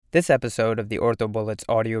This episode of the OrthoBullets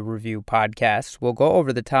audio review podcast will go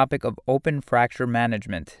over the topic of open fracture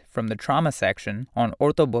management from the trauma section on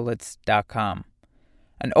orthobullets.com.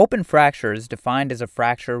 An open fracture is defined as a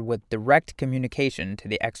fracture with direct communication to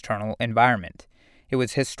the external environment. It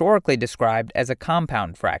was historically described as a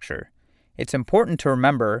compound fracture. It's important to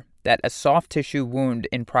remember that a soft tissue wound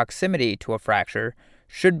in proximity to a fracture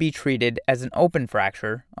should be treated as an open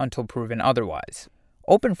fracture until proven otherwise.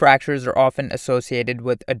 Open fractures are often associated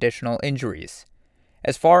with additional injuries.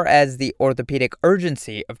 As far as the orthopedic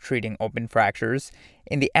urgency of treating open fractures,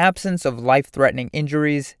 in the absence of life-threatening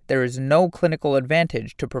injuries, there is no clinical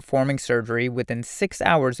advantage to performing surgery within 6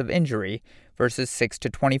 hours of injury versus 6 to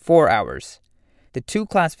 24 hours. The two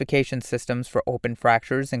classification systems for open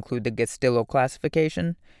fractures include the Gastillo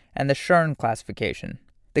classification and the Schern classification.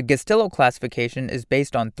 The Gastillo classification is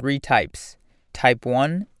based on 3 types. Type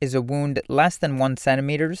 1 is a wound less than 1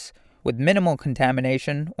 centimeters with minimal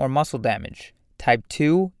contamination or muscle damage. Type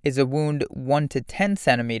 2 is a wound 1 to 10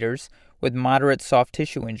 centimeters with moderate soft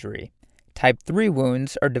tissue injury. Type 3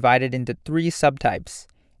 wounds are divided into 3 subtypes,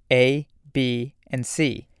 A, B, and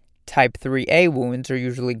C. Type 3A wounds are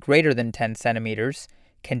usually greater than 10 centimeters,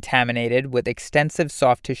 contaminated with extensive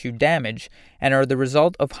soft tissue damage, and are the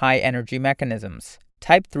result of high-energy mechanisms.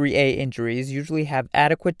 Type 3A injuries usually have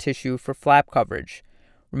adequate tissue for flap coverage.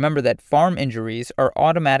 Remember that farm injuries are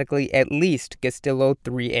automatically at least Gastillo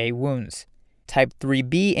 3A wounds. Type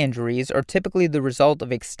 3B injuries are typically the result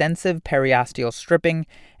of extensive periosteal stripping,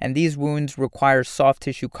 and these wounds require soft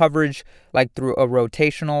tissue coverage like through a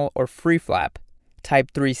rotational or free flap.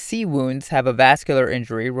 Type 3C wounds have a vascular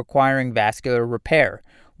injury requiring vascular repair,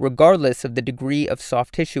 regardless of the degree of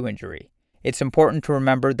soft tissue injury. It's important to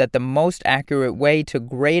remember that the most accurate way to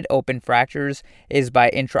grade open fractures is by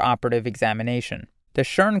intraoperative examination. The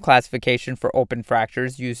Schern classification for open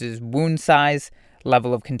fractures uses wound size,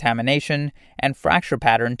 level of contamination, and fracture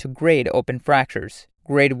pattern to grade open fractures.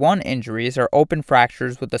 Grade 1 injuries are open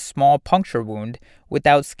fractures with a small puncture wound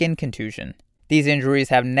without skin contusion. These injuries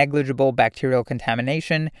have negligible bacterial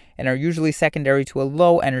contamination and are usually secondary to a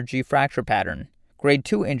low-energy fracture pattern. Grade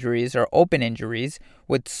 2 injuries are open injuries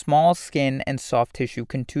with small skin and soft tissue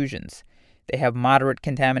contusions. They have moderate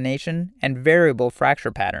contamination and variable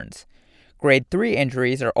fracture patterns. Grade 3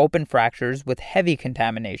 injuries are open fractures with heavy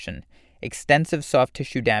contamination, extensive soft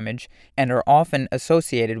tissue damage, and are often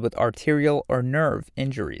associated with arterial or nerve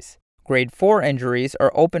injuries. Grade 4 injuries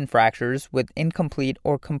are open fractures with incomplete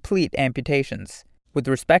or complete amputations. With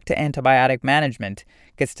respect to antibiotic management,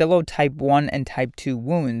 Gastillo type 1 and type 2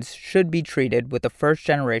 wounds should be treated with a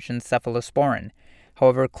first-generation cephalosporin.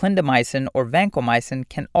 However, clindamycin or vancomycin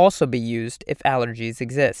can also be used if allergies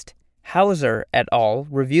exist. Hauser et al.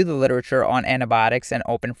 Review the literature on antibiotics and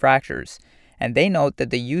open fractures, and they note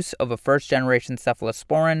that the use of a first-generation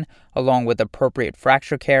cephalosporin, along with appropriate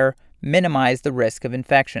fracture care, minimize the risk of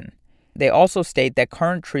infection. They also state that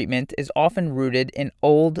current treatment is often rooted in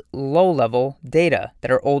old, low-level data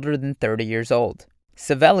that are older than 30 years old.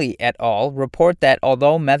 Savelli et al. Report that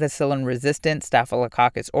although methicillin-resistant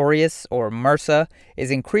Staphylococcus aureus, or MRSA,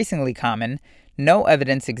 is increasingly common, no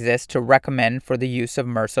evidence exists to recommend for the use of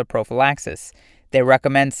MRSA prophylaxis. They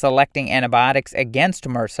recommend selecting antibiotics against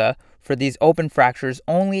MRSA for these open fractures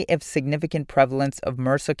only if significant prevalence of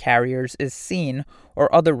MRSA carriers is seen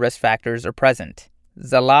or other risk factors are present.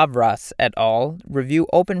 Zalavras et al. Review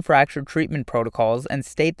open fracture treatment protocols and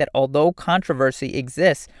state that although controversy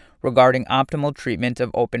exists regarding optimal treatment of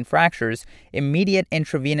open fractures, immediate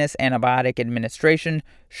intravenous antibiotic administration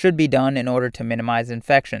should be done in order to minimize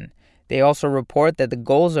infection. They also report that the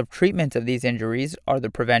goals of treatment of these injuries are the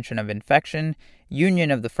prevention of infection, union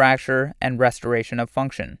of the fracture, and restoration of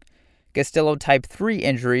function. Gastillo type 3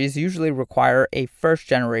 injuries usually require a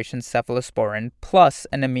first-generation cephalosporin plus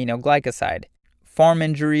an aminoglycoside. Farm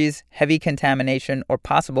injuries, heavy contamination, or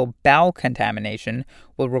possible bowel contamination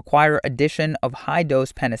will require addition of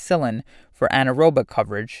high-dose penicillin for anaerobic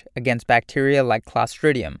coverage against bacteria like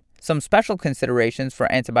Clostridium. Some special considerations for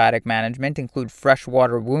antibiotic management include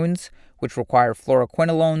freshwater wounds, which require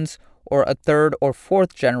fluoroquinolones, or a 3rd or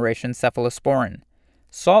 4th generation cephalosporin.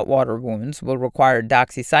 Saltwater wounds will require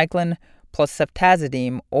doxycycline plus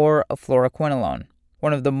ceftazidime or a fluoroquinolone.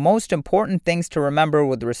 One of the most important things to remember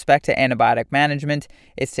with respect to antibiotic management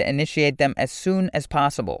is to initiate them as soon as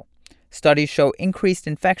possible. Studies show increased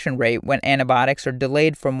infection rate when antibiotics are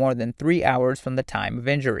delayed for more than 3 hours from the time of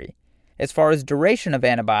injury. As far as duration of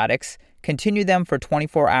antibiotics, continue them for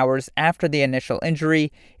 24 hours after the initial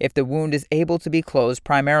injury if the wound is able to be closed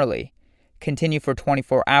primarily. Continue for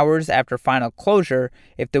 24 hours after final closure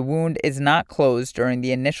if the wound is not closed during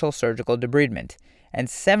the initial surgical debridement, and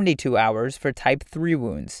 72 hours for type 3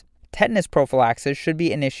 wounds. Tetanus prophylaxis should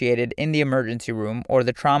be initiated in the emergency room or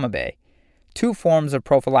the trauma bay. Two forms of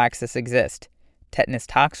prophylaxis exist: tetanus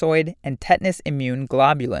toxoid and tetanus immune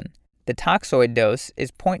globulin. The toxoid dose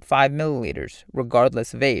is 0.5 milliliters,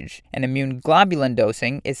 regardless of age, and immune globulin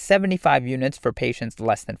dosing is 75 units for patients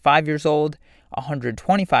less than 5 years old,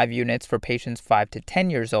 125 units for patients 5 to 10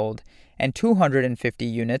 years old, and 250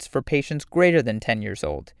 units for patients greater than 10 years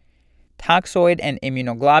old. Toxoid and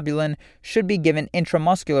immunoglobulin should be given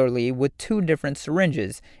intramuscularly with 2 different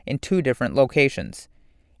syringes in 2 different locations.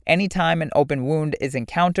 Anytime an open wound is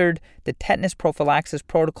encountered, the tetanus prophylaxis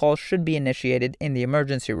protocol should be initiated in the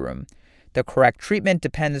emergency room. The correct treatment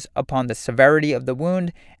depends upon the severity of the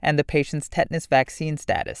wound and the patient's tetanus vaccine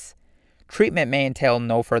status. Treatment may entail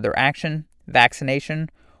no further action, vaccination,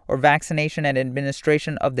 or vaccination and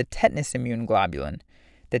administration of the tetanus immune globulin.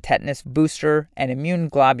 The tetanus booster and immune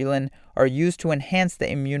globulin are used to enhance the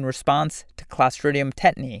immune response to Clostridium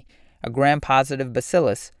tetani, a gram-positive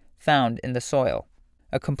bacillus found in the soil.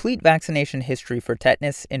 A complete vaccination history for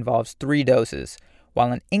tetanus involves 3 doses,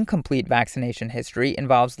 while an incomplete vaccination history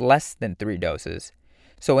involves less than 3 doses.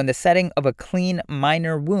 So in the setting of a clean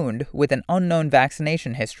minor wound with an unknown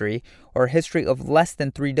vaccination history or a history of less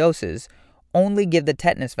than 3 doses, only give the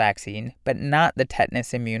tetanus vaccine, but not the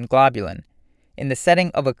tetanus immune globulin. In the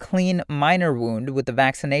setting of a clean minor wound with a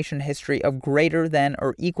vaccination history of greater than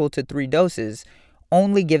or equal to 3 doses,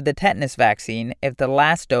 only give the tetanus vaccine if the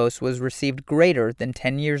last dose was received greater than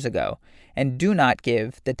 10 years ago, and do not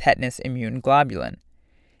give the tetanus immune globulin.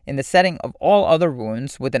 In the setting of all other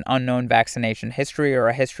wounds with an unknown vaccination history or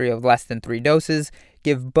a history of less than 3 doses,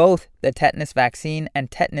 give both the tetanus vaccine and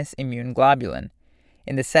tetanus immune globulin.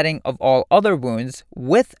 In the setting of all other wounds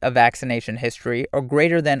with a vaccination history or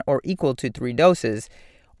greater than or equal to 3 doses,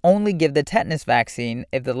 only give the tetanus vaccine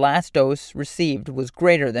if the last dose received was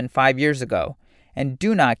greater than 5 years ago, and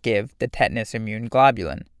do not give the tetanus immune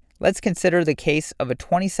globulin. Let's consider the case of a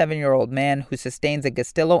 27-year-old man who sustains a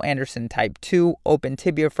Gastillo-Anderson type 2 open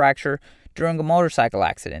tibia fracture during a motorcycle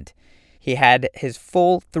accident. He had his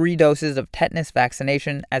full 3 doses of tetanus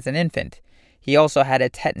vaccination as an infant. He also had a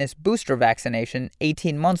tetanus booster vaccination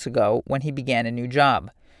 18 months ago when he began a new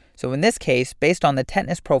job. So in this case, based on the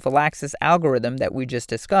tetanus prophylaxis algorithm that we just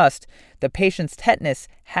discussed, the patient's tetanus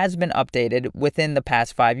has been updated within the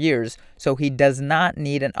past 5 years, so he does not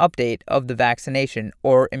need an update of the vaccination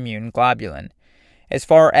or immune globulin. As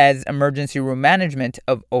far as emergency room management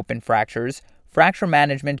of open fractures, fracture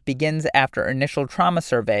management begins after initial trauma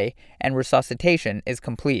survey and resuscitation is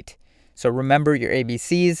complete. So remember your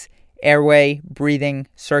ABCs: airway, breathing,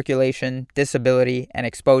 circulation, disability, and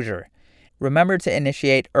exposure. Remember to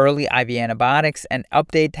initiate early IV antibiotics and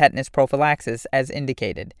update tetanus prophylaxis as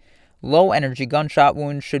indicated. Low-energy gunshot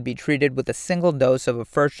wounds should be treated with a single dose of a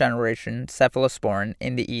first-generation cephalosporin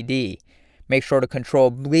in the ED. Make sure to control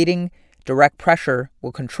bleeding. Direct pressure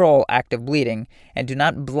will control active bleeding, and do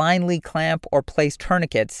not blindly clamp or place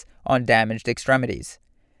tourniquets on damaged extremities.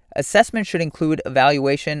 Assessment should include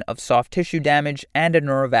evaluation of soft tissue damage and a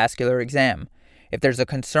neurovascular exam. If there's a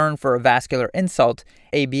concern for a vascular insult,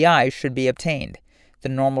 ABI should be obtained. The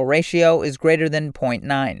normal ratio is greater than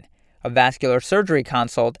 0.9. A vascular surgery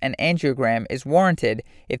consult and angiogram is warranted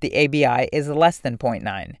if the ABI is less than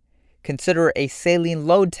 0.9. Consider a saline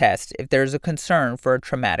load test if there is a concern for a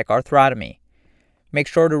traumatic arthrotomy. Make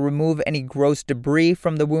sure to remove any gross debris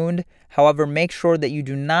from the wound. However, make sure that you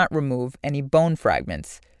do not remove any bone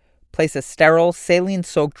fragments. Place a sterile,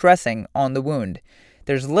 saline-soaked dressing on the wound.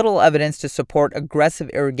 There's little evidence to support aggressive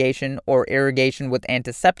irrigation or irrigation with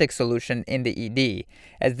antiseptic solution in the ED,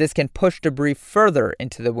 as this can push debris further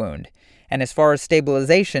into the wound. And as far as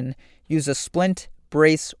stabilization, use a splint,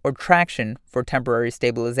 brace, or traction for temporary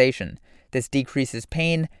stabilization. This decreases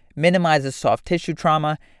pain, minimizes soft tissue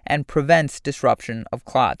trauma, and prevents disruption of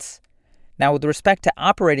clots. Now, with respect to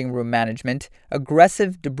operating room management,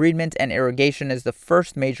 aggressive debridement and irrigation is the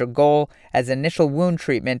first major goal, as initial wound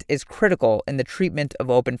treatment is critical in the treatment of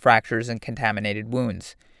open fractures and contaminated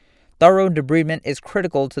wounds. Thorough debridement is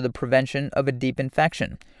critical to the prevention of a deep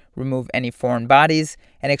infection. Remove any foreign bodies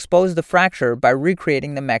and expose the fracture by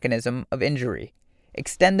recreating the mechanism of injury.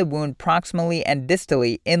 Extend the wound proximally and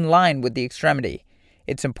distally in line with the extremity.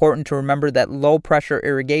 It's important to remember that low-pressure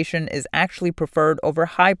irrigation is actually preferred over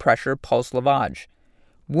high-pressure pulse lavage.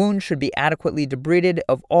 Wounds should be adequately debrided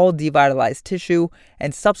of all devitalized tissue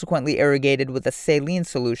and subsequently irrigated with a saline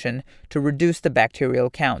solution to reduce the bacterial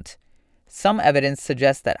count. Some evidence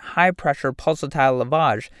suggests that high-pressure pulsatile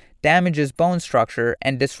lavage damages bone structure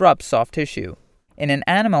and disrupts soft tissue. In an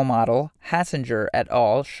animal model, Hassinger et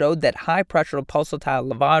al. Showed that high-pressure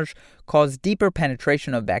pulsatile lavage causes deeper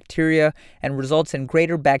penetration of bacteria and results in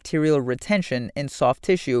greater bacterial retention in soft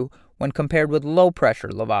tissue when compared with low-pressure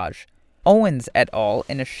lavage. Owens et al.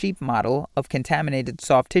 In a sheep model of contaminated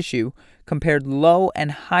soft tissue compared low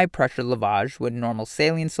and high-pressure lavage with normal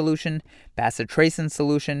saline solution, bacitracin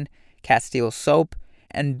solution, Castile soap,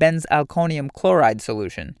 and benzalkonium chloride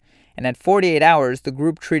solution. And at 48 hours, the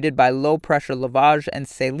group treated by low-pressure lavage and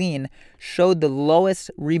saline showed the lowest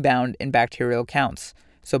rebound in bacterial counts.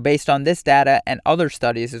 So based on this data and other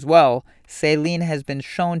studies as well, saline has been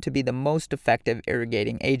shown to be the most effective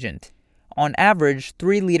irrigating agent. On average,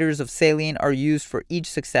 3 liters of saline are used for each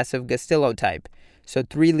successive Gastillo type. So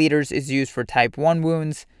 3 liters is used for type 1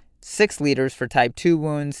 wounds, 6 liters for type 2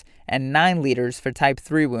 wounds, and 9 liters for type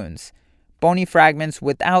 3 wounds. Bony fragments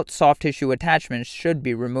without soft tissue attachments should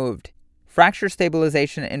be removed. Fracture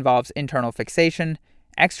stabilization involves internal fixation,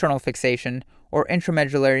 external fixation, or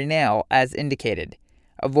intramedullary nail as indicated.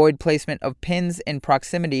 Avoid placement of pins in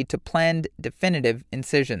proximity to planned definitive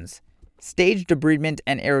incisions. Staged debridement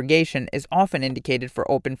and irrigation is often indicated for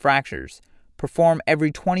open fractures. Perform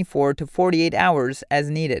every 24 to 48 hours as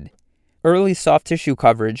needed. Early soft tissue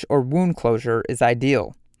coverage or wound closure is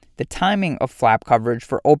ideal. The timing of flap coverage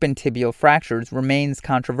for open tibial fractures remains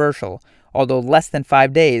controversial, although less than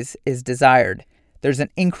 5 days is desired. There's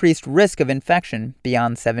an increased risk of infection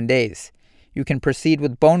beyond 7 days. You can proceed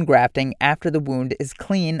with bone grafting after the wound is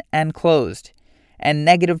clean and closed. And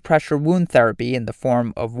negative pressure wound therapy in the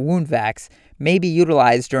form of wound vacs may be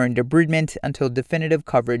utilized during debridement until definitive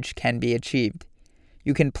coverage can be achieved.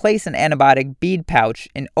 You can place an antibiotic bead pouch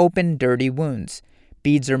in open, dirty wounds.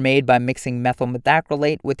 Beads are made by mixing methyl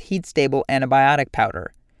methacrylate with heat-stable antibiotic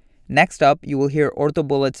powder. Next up, you will hear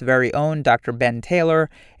OrthoBullet's very own Dr. Ben Taylor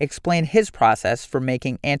explain his process for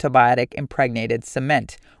making antibiotic-impregnated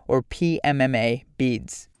cement, or PMMA,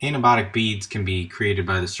 beads. Antibiotic beads can be created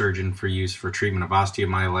by the surgeon for use for treatment of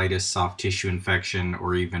osteomyelitis, soft tissue infection,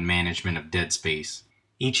 or even management of dead space.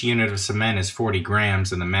 Each unit of cement is 40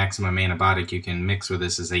 grams, and the maximum antibiotic you can mix with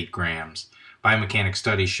this is 8 grams. Biomechanics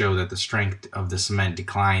studies show that the strength of the cement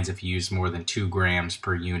declines if you use more than 2 grams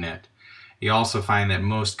per unit. You also find that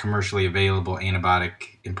most commercially available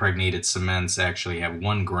antibiotic-impregnated cements actually have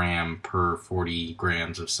 1 gram per 40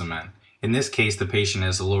 grams of cement. In this case, the patient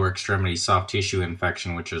has a lower extremity soft tissue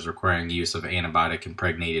infection, which is requiring the use of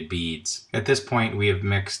antibiotic-impregnated beads. At this point, we have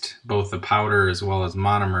mixed both the powder as well as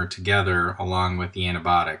monomer together along with the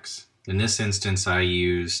antibiotics. In this instance, I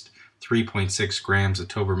used 3.6 grams of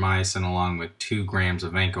tobramycin along with 2 grams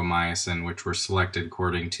of vancomycin, which were selected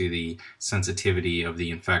according to the sensitivity of the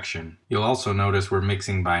infection. You'll also notice we're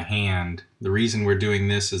mixing by hand. The reason we're doing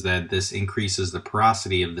this is that this increases the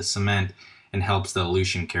porosity of the cement and helps the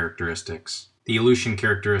elution characteristics. The elution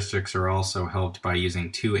characteristics are also helped by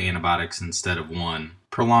using 2 antibiotics instead of 1.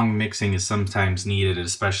 Prolonged mixing is sometimes needed,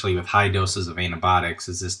 especially with high doses of antibiotics,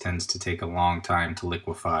 as this tends to take a long time to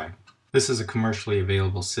liquefy. This is a commercially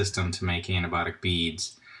available system to make antibiotic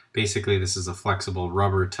beads. Basically, this is a flexible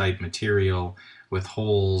rubber type material with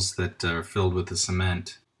holes that are filled with the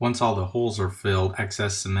cement. Once all the holes are filled,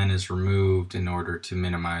 excess cement is removed in order to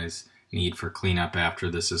minimize need for cleanup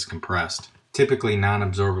after this is compressed. Typically,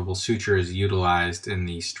 non-absorbable suture is utilized in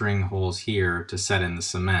the string holes here to set in the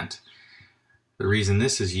cement. The reason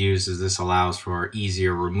this is used is this allows for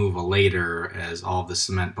easier removal later, as all of the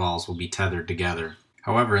cement balls will be tethered together.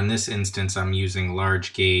 However, in this instance, I'm using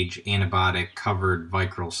large gauge antibiotic covered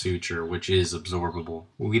vicryl suture, which is absorbable.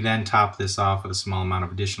 We then top this off with a small amount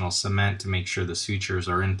of additional cement to make sure the sutures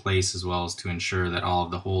are in place, as well as to ensure that all of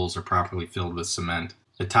the holes are properly filled with cement.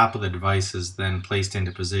 The top of the device is then placed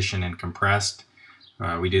into position and compressed.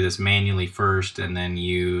 We do this manually first and then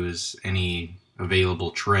use any available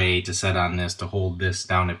tray to set on this to hold this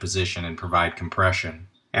down in position and provide compression.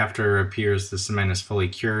 After it appears the cement is fully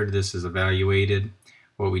cured, this is evaluated.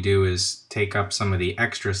 What we do is take up some of the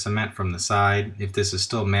extra cement from the side. If this is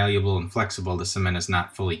still malleable and flexible, the cement is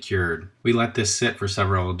not fully cured. We let this sit for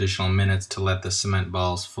several additional minutes to let the cement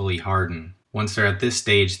balls fully harden. Once they're at this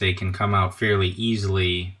stage, they can come out fairly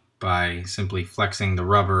easily by simply flexing the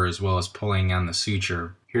rubber as well as pulling on the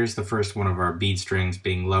suture. Here's the first one of our bead strings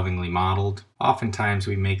being lovingly modeled. Oftentimes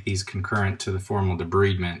we make these concurrent to the formal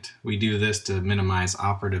debridement. We do this to minimize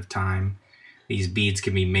operative time. These beads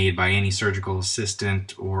can be made by any surgical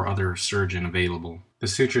assistant or other surgeon available. The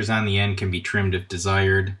sutures on the end can be trimmed if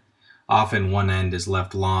desired. Often one end is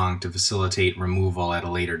left long to facilitate removal at a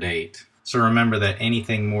later date. So remember that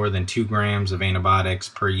anything more than 2 grams of antibiotics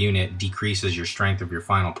per unit decreases your strength of your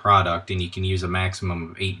final product, and you can use a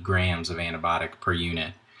maximum of 8 grams of antibiotic per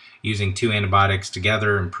unit. Using 2 antibiotics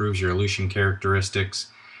together improves your elution characteristics.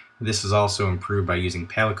 This is also improved by using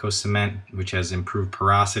Palico cement, which has improved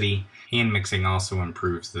porosity. Hand mixing also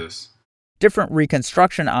improves this. Different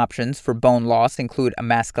reconstruction options for bone loss include a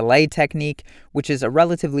Masquelet technique, which is a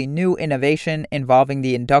relatively new innovation involving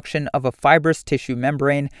the induction of a fibrous tissue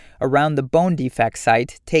membrane around the bone defect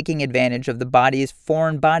site, taking advantage of the body's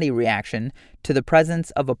foreign body reaction to the presence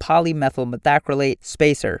of a polymethyl methacrylate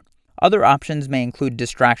spacer. Other options may include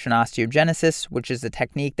distraction osteogenesis, which is a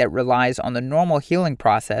technique that relies on the normal healing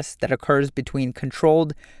process that occurs between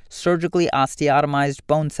controlled, surgically osteotomized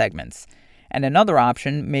bone segments. And another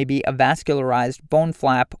option may be a vascularized bone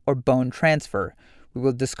flap or bone transfer. We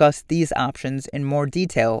will discuss these options in more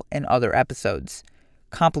detail in other episodes.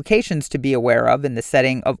 Complications to be aware of in the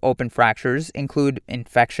setting of open fractures include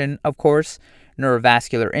infection, of course,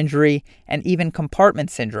 neurovascular injury, and even compartment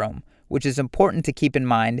syndrome, which is important to keep in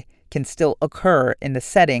mind can still occur in the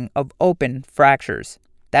setting of open fractures.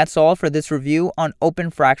 That's all for this review on open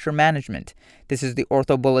fracture management. This is the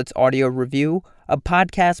OrthoBullets audio review, a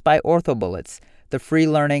podcast by OrthoBullets, the free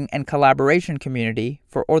learning and collaboration community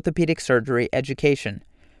for orthopedic surgery education.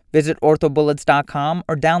 Visit orthobullets.com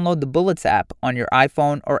or download the Bullets app on your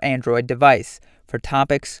iPhone or Android device for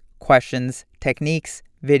topics, questions, techniques,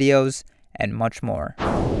 videos, and much more.